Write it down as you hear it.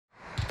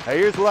Hey,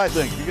 here's what I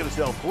think. If you're going to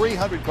sell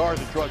 300 cars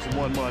and trucks in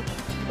 1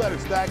 month, you better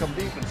stack them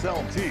deep and sell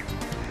them cheap.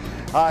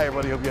 Hi,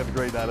 everybody. Hope you have a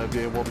great night. I'm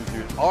Dan Wolfens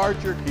here at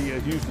Archer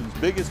Kia, Houston's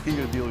biggest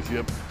Kia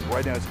dealership.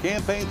 Right now, it's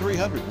Campaign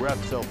 300. We're out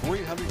to sell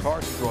 300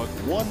 cars and trucks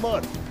 1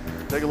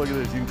 month. Take a look at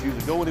this. You can choose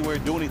to go anywhere,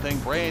 do anything,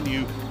 brand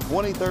new.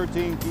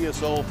 2013 Kia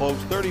Soul,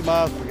 folks, 30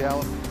 miles per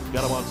gallon.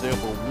 Got them on sale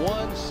for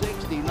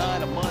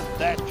 $169 a month.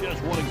 That's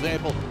just one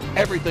example.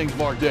 Everything's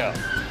marked out.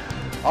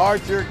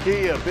 Archer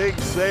Kia, big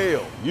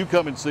sale. You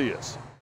come and see us.